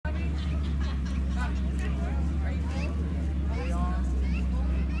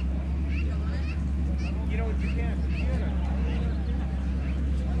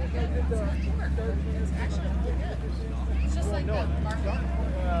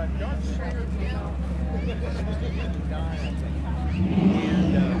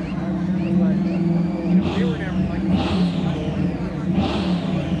they were never like.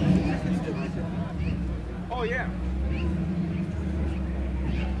 Oh yeah.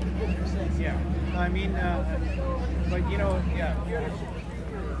 Yeah. I mean, but you know, yeah.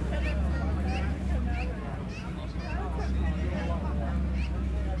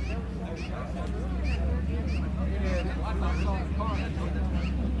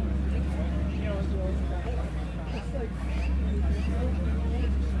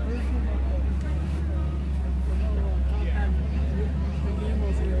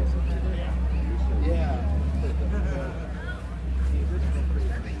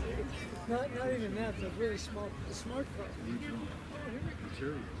 Not even that, the really small, the smart car.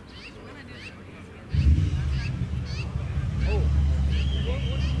 Oh.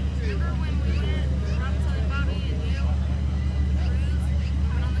 Remember when we went from Southern Bobby and you cruised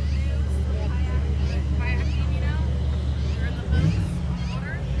out on the canoes, kayaking, you know? We were in the boats,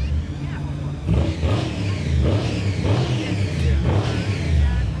 water? Yeah.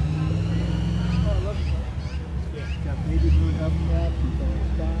 Oh, I love it. Yeah, got baby moon up cap.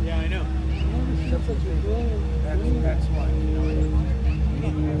 Yeah, I know. That's such a brilliant. That's why.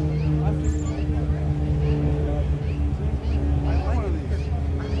 I like one of these.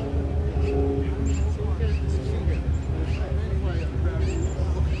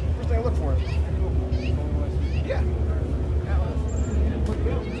 First thing I look for it. Yeah.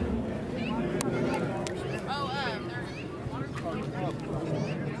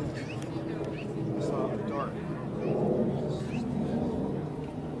 Oh, they're water. Dark.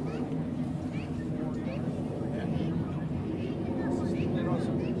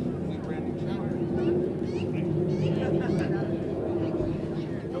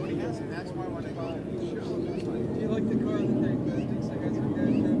 Nobody has it. That's why when I go to these shows, it's like, Do you like the car that thinks like that's what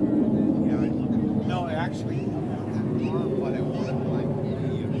guys drive around in? yeah, no, actually, I don't have that car, but I wanted like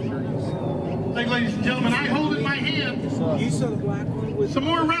Ladies and gentlemen, I hold in my hand you saw the black one with some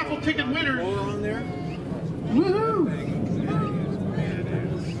more raffle ticket winners. roller on there? Woohoo!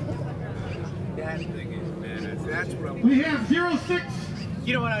 That thing is badass. That's what I'm. We have 06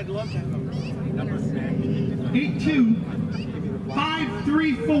 You know what? I'd love to have a number back. 82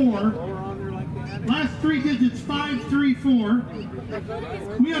 534. Roller on there like that. Last three digits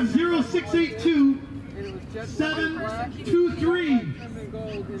 534. We have 0682 723.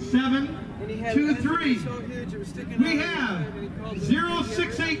 723. We have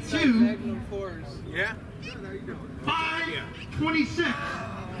 0682 Yeah. 526.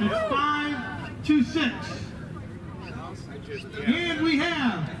 That's 526. I just, yeah. And we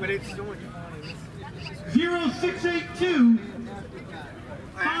have But it's so much fun. 0682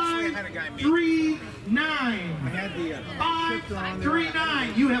 Actually, I had a guy make 539. I had the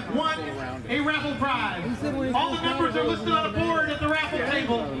 539. You have won a raffle prize. All the numbers are listed on the board at the raffle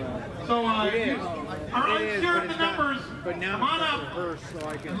table. So It is. are It is, unsure but of the it's not- numbers. But now Come on it's up reversed, so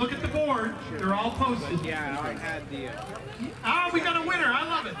I can. and look at the board. They're all posted. Yeah, I had the. Ah, we got a winner. I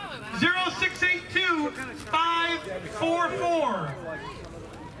love it. 0682 544.